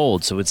been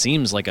sold, so it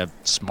seems like a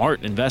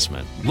smart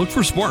investment. Look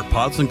for smart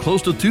pots in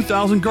close to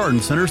 2,000 garden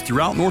centers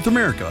throughout North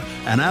America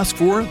and ask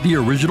for the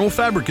original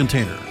fabric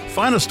container.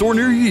 Find a store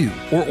near you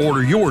or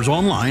order yours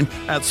online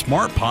at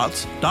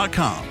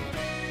smartpots.com.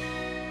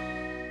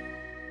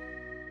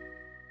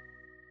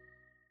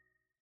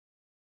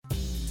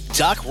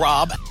 Doc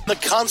Rob, the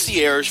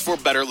concierge for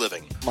better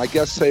living. My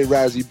guest today,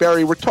 Razzie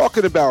Berry. We're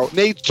talking about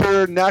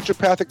nature,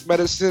 naturopathic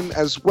medicine,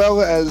 as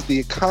well as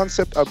the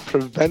concept of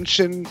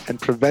prevention and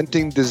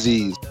preventing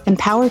disease.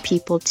 Empower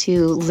people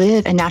to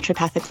live a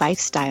naturopathic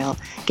lifestyle,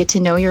 get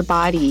to know your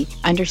body,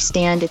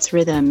 understand its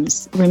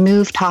rhythms,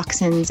 remove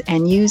toxins,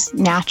 and use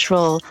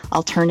natural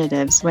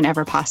alternatives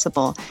whenever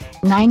possible.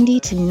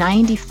 90 to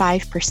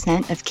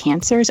 95% of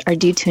cancers are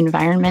due to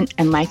environment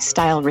and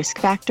lifestyle risk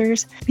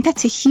factors. I mean,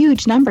 that's a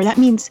huge number. That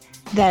means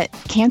that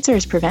cancer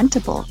is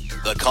preventable.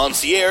 The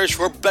concierge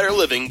for better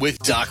living with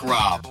Doc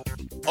Rob.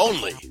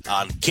 Only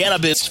on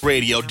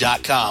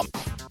CannabisRadio.com.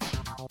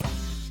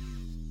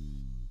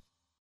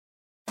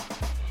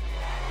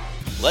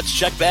 Let's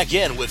check back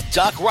in with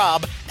Doc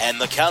Rob and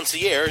the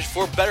concierge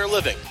for better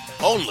living.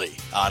 Only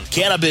on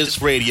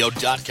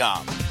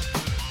CannabisRadio.com.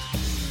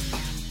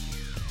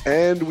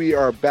 And we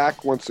are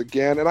back once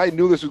again. And I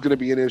knew this was going to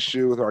be an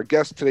issue with our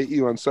guest today,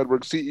 Élan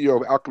Sudberg,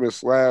 CEO of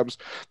Alkemist Labs,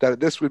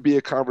 that this would be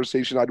a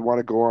conversation I'd want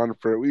to go on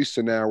for at least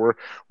an hour.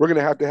 We're going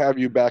to have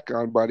you back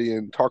on, buddy,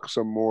 and talk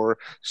some more.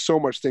 So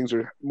much things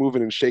are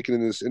moving and shaking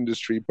in this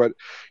industry. But,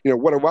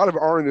 what a lot of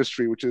our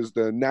industry, which is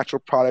the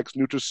natural products,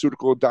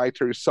 nutraceutical,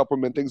 dietary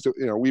supplement, things that,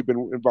 we've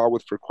been involved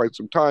with for quite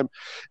some time,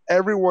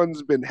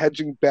 everyone's been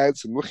hedging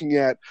bets and looking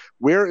at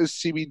where is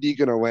CBD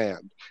going to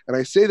land. And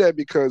I say that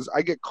because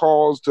I get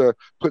calls to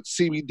put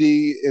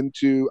CBD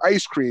into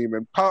ice cream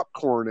and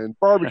popcorn and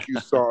barbecue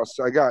sauce.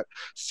 I got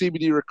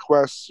CBD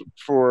requests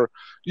for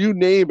you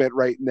name it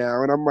right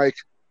now. And I'm like,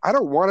 I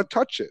don't want to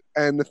touch it.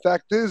 And the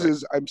fact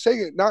is I'm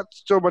saying it not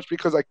so much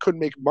because I couldn't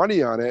make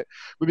money on it,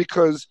 but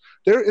because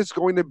there is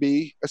going to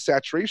be a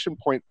saturation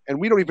point, and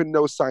we don't even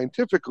know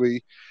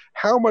scientifically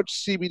how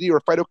much CBD or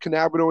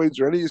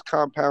phytocannabinoids or any of these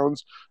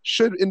compounds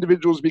should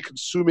individuals be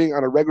consuming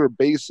on a regular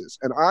basis.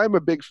 And I'm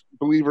a big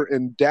believer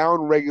in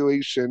down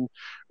regulation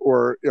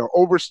or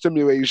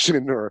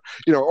overstimulation or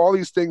all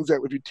these things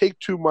that if you take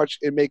too much,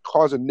 it may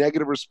cause a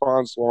negative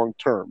response long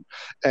term.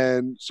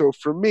 And so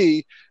for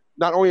me,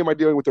 not only am I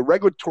dealing with the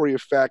regulatory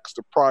effects,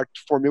 the product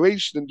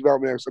formulation and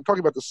development, I'm talking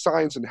about the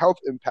science and health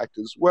impact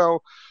as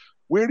well.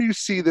 Where do you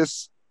see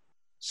this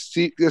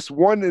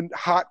one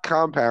hot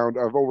compound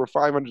of over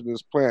 500 in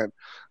this plant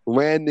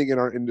landing in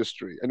our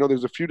industry? I know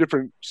there's a few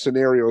different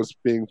scenarios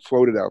being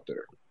floated out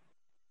there.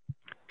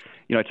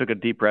 I took a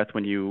deep breath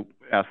when you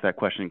asked that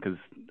question because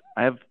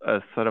I have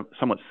a sort of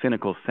somewhat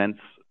cynical sense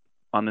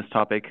on this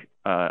topic.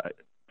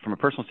 From a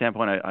personal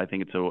standpoint, I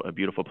think it's a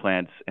beautiful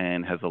plant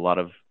and has a lot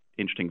of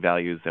interesting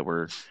values that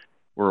we're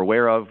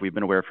aware of. We've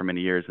been aware for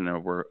many years,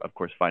 and we're, of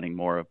course, finding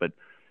more of. But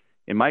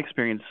in my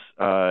experience,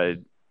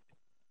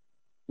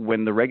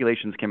 when the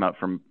regulations came out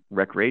from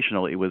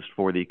recreational, it was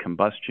for the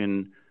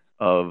combustion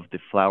of the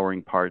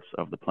flowering parts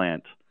of the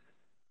plant.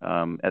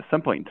 At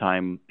some point in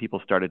time,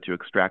 people started to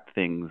extract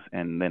things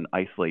and then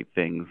isolate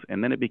things,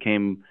 and then it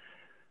became,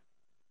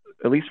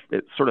 at least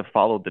it sort of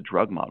followed the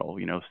drug model.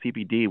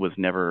 CBD was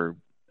never,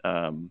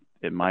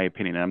 in my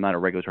opinion, and I'm not a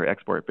regulatory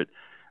expert,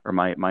 or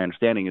my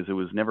understanding is it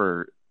was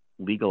never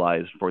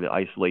legalized for the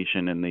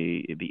isolation and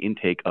the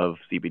intake of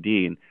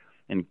CBD.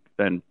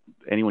 And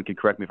anyone can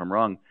correct me if I'm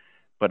wrong,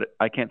 but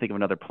I can't think of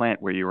another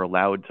plant where you're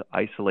allowed to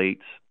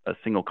isolate a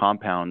single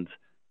compound,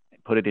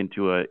 put it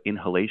into an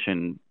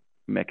inhalation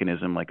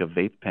mechanism like a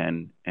vape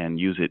pen, and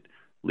use it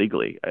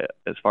legally.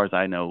 As far as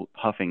I know,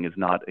 puffing is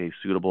not a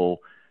suitable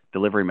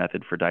delivery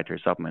method for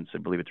dietary supplements. I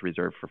believe it's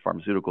reserved for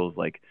pharmaceuticals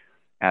like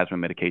asthma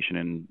medication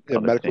and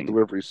other medical things.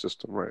 Delivery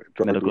system, right?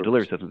 Medical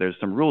delivery system. There's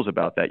some rules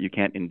about that. You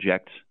can't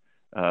inject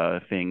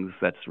things.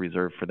 That's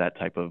reserved for that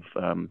type of.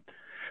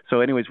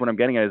 So, anyways, what I'm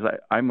getting at is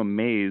I'm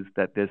amazed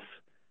that this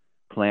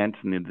plant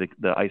and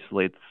the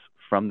isolates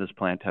from this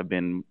plant have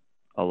been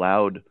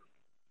allowed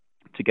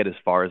to get as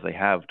far as they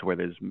have, to where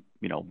there's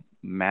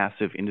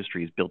massive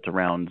industries built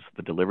around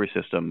the delivery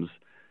systems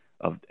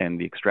and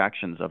the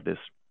extractions of this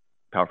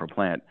powerful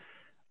plant.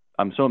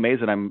 I'm so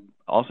amazed, and I'm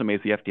also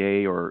amazed the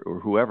FDA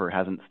or whoever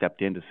hasn't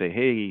stepped in to say,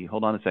 hey,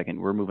 hold on a second,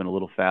 we're moving a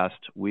little fast.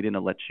 We didn't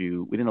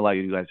allow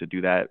you guys to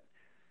do that.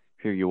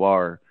 Here you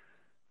are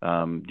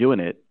doing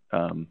it,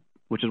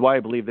 which is why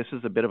I believe this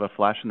is a bit of a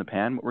flash in the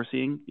pan, what we're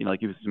seeing.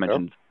 Like you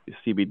mentioned,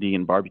 CBD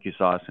and barbecue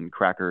sauce and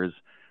crackers.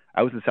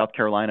 I was in South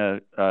Carolina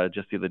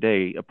just the other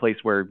day, a place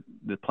where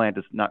the plant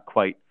is not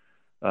quite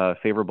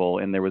favorable,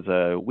 and there was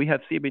 "We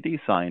have CBD"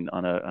 sign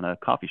on a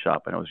coffee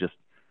shop, and I was just,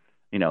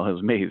 I was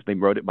amazed. They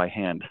wrote it by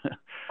hand.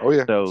 Oh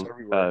yeah, so it's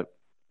everywhere.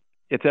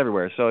 It's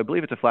everywhere. So I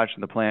believe it's a flash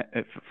in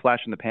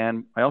the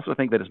pan. I also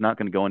think that it's not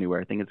going to go anywhere.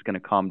 I think it's going to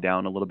calm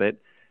down a little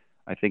bit.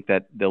 I think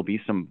that there'll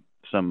be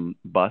some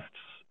busts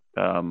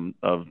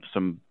of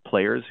some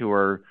players who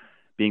are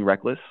being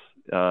reckless,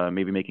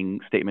 maybe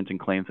making statements and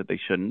claims that they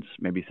shouldn't,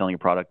 maybe selling a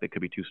product that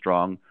could be too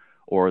strong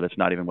or that's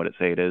not even what it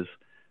say it is.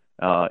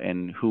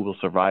 And who will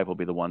survive will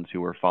be the ones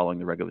who are following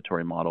the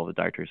regulatory model, the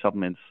dietary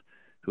supplements,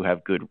 who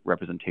have good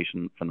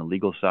representation from the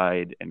legal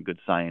side and good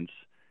science,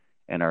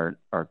 and are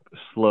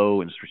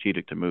slow and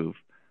strategic to move.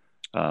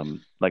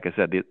 Like I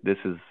said,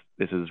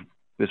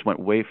 this went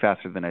way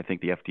faster than I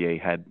think the FDA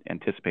had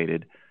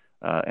anticipated,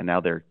 and now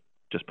they're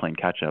just playing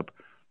catch up.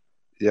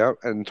 Yeah,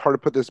 and it's hard to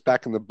put this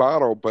back in the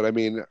bottle, but I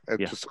mean,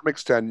 to some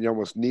extent, you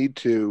almost need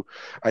to.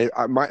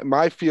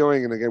 My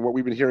feeling, and again, what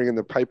we've been hearing in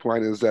the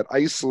pipeline is that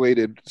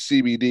isolated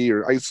CBD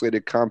or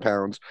isolated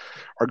compounds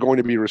are going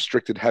to be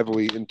restricted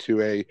heavily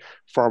into a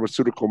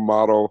pharmaceutical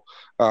model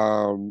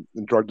and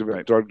drug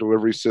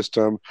delivery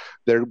system.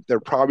 They're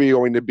probably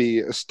going to be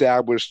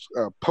established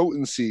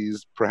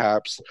potencies,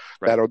 perhaps,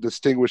 that'll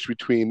distinguish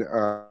between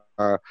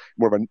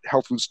more of a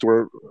health food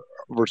store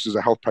versus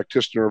a health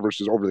practitioner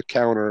versus over the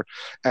counter.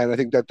 And I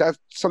think that's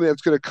something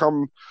that's going to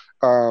come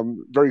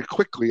very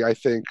quickly, I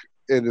think,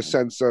 in the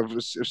sense of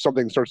if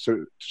something starts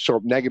to show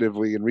up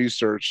negatively in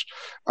research.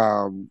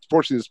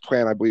 Fortunately, this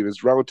plant, I believe,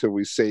 is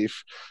relatively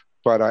safe,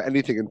 but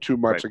anything in too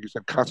much, like you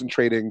said,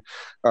 concentrating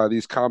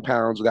these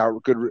compounds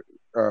without good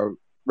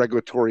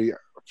regulatory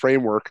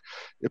framework,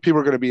 if people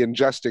are going to be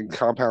ingesting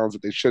compounds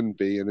that they shouldn't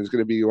be, and there's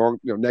going to be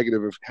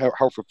negative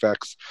health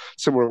effects,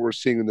 similar to what we're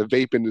seeing in the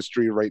vape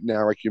industry right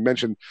now, like you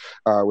mentioned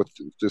with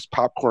this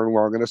popcorn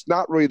lung. And it's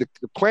not really the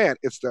plant,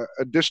 it's the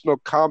additional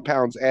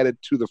compounds added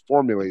to the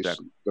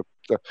formulation, the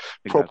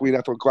propylene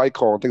ethyl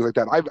glycol and things like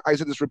that. I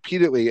said this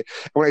repeatedly, and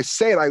when I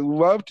say it, I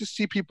love to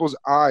see people's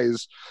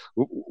eyes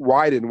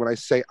widen when I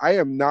say I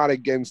am not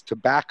against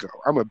tobacco.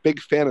 I'm a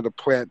big fan of the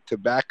plant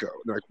tobacco.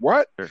 And they're like,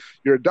 what? Sure.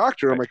 You're a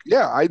doctor? I'm like,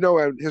 yeah, I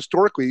know.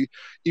 Historically,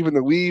 even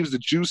the leaves, the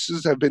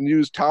juices have been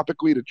used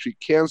topically to treat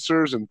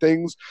cancers and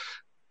things.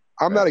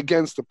 I'm not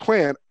against the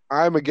plant.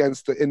 I'm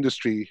against the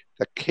industry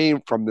that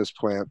came from this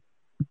plant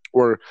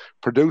or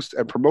produced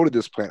and promoted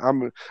this plant.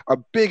 I'm a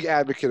big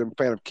advocate and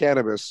fan of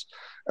cannabis,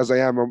 as I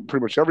am on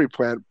pretty much every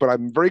plant, but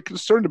I'm very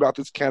concerned about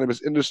this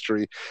cannabis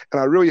industry.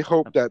 And I really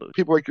hope that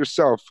people like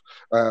yourself,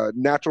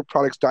 natural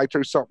products,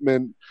 dietary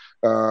supplement,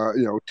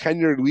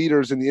 tenured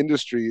leaders in the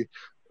industry,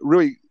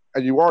 really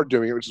and you are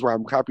doing it, which is why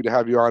I'm happy to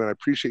have you on, and I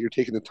appreciate you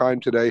taking the time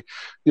today.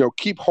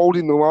 Keep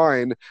holding the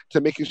line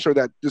to making sure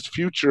that this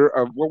future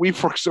of what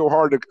we've worked so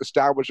hard to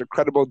establish a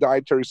credible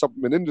dietary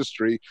supplement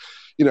industry,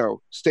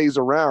 stays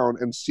around,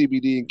 and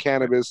CBD and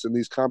cannabis and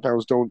these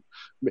compounds don't,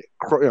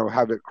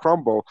 have it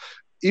crumble.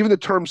 Even the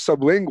term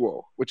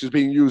sublingual, which is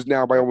being used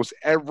now by almost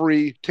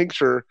every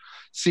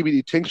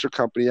CBD tincture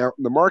company out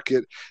in the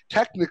market,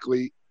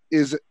 technically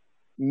is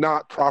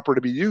not proper to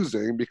be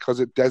using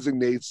because it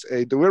designates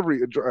a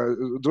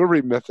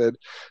delivery method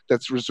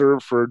that's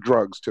reserved for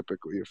drugs,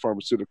 typically, or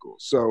pharmaceuticals.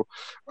 So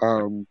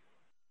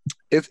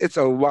it's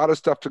a lot of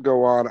stuff to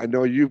go on. I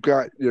know you've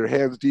got your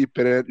hands deep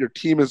in it. Your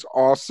team is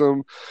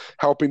awesome,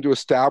 helping to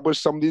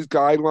establish some of these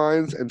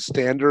guidelines and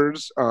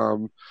standards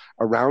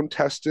around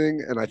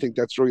testing, and I think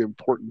that's really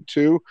important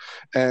too.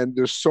 And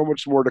there's so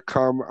much more to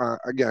come.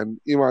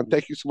 Again, Élan,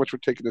 thank you so much for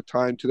taking the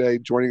time today,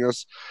 joining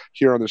us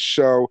here on the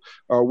show.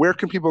 Where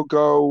can people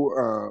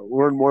go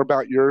learn more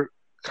about your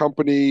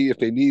company? If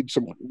they need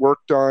some work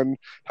done,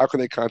 how can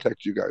they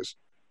contact you guys?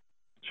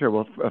 Sure.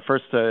 Well,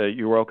 first,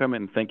 you're welcome,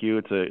 and thank you.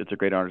 It's a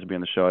great honor to be on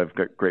the show. I've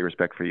got great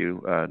respect for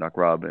you, Doc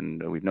Rob,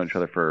 and we've known each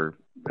other for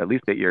at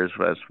least 8 years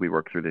as we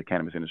work through the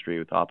cannabis industry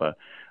with AHPA.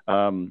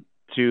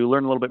 To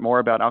learn a little bit more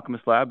about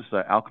Alkemist Labs,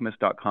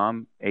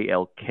 alkemist.com,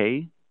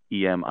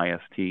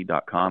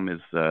 ALKEMIST.com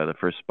is the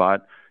first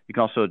spot. You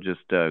can also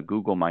just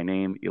Google my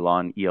name,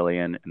 Élan,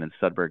 E-L-A-N, and then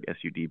Sudberg,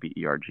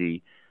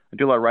 S-U-D-B-E-R-G. I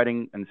do a lot of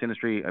writing in this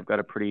industry. I've got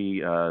a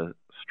pretty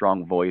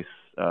strong voice,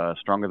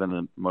 stronger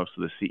than most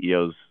of the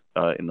CEOs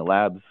in the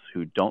labs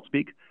who don't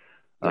speak.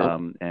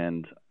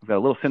 And I've got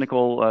a little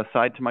cynical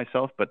side to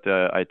myself, but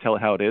I tell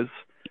it how it is.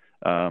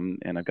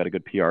 And I've got a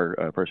good PR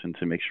person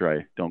to make sure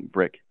I don't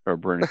brick or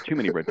burn too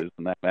many bridges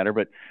in that matter.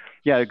 But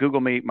yeah,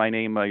 Google me, my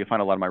name, you'll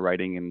find a lot of my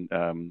writing.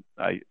 And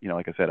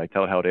like I said, I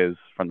tell it how it is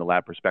from the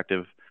lab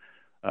perspective.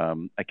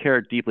 I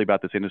care deeply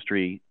about this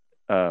industry.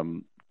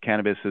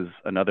 Cannabis is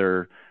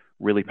another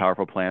really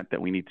powerful plant that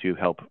we need to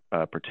help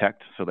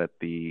protect so that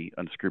the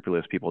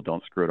unscrupulous people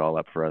don't screw it all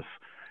up for us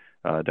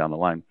down the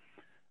line.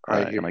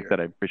 And like I said,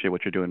 I appreciate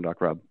what you're doing,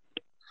 Doc Rob.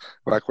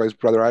 Likewise,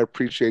 brother. I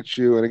appreciate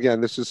you. And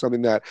again, this is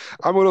something that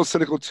I'm a little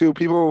cynical too.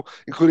 People,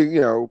 including,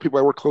 people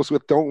I work closely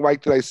with, don't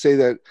like that I say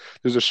that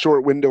there's a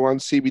short window on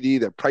CBD,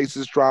 that price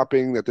is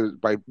dropping, that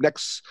by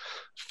next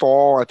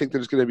fall, I think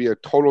there's going to be a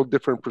total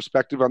different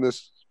perspective on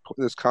this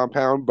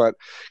compound. But,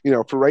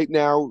 for right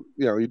now,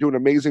 you're doing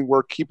amazing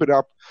work. Keep it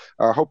up.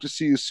 Hope to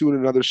see you soon in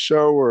another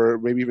show, or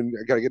maybe even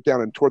I got to get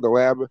down and tour the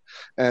lab.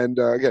 And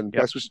again,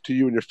 best wishes to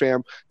you and your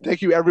fam.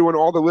 Thank you, everyone,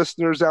 all the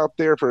listeners out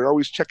there, for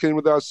always checking in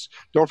with us.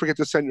 Don't forget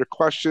to send your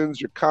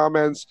questions, your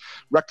comments,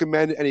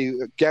 recommend any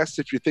guests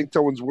if you think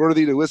someone's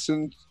worthy to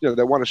listen,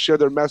 that want to share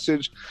their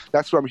message.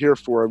 That's what I'm here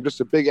for. I'm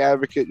just a big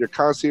advocate, your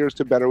concierge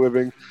to better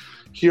living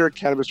here at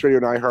Cannabis Radio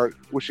and iHeart,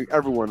 wishing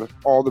everyone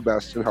all the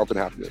best in health and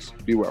happiness.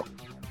 Be well.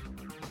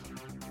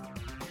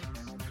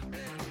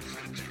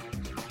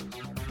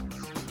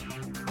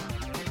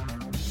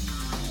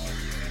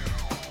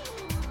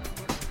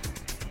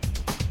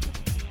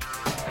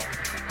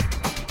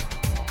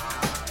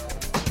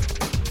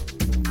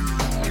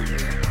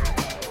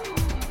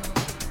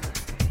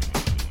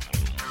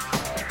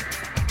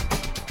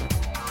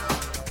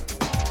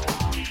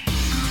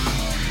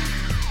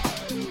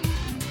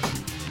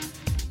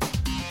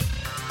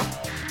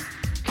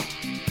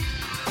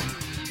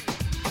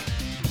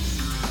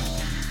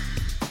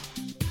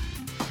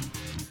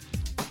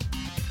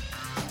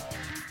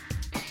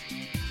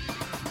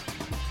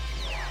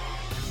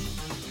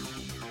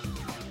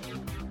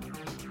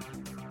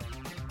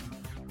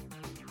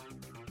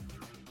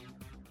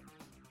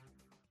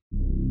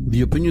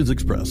 The opinions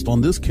expressed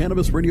on this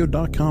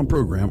CannabisRadio.com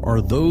program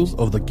are those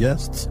of the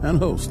guests and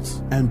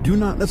hosts and do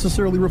not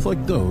necessarily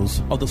reflect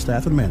those of the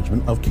staff and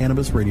management of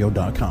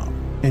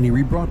CannabisRadio.com. Any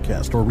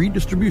rebroadcast or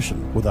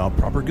redistribution without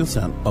proper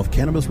consent of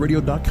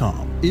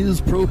CannabisRadio.com is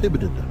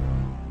prohibited.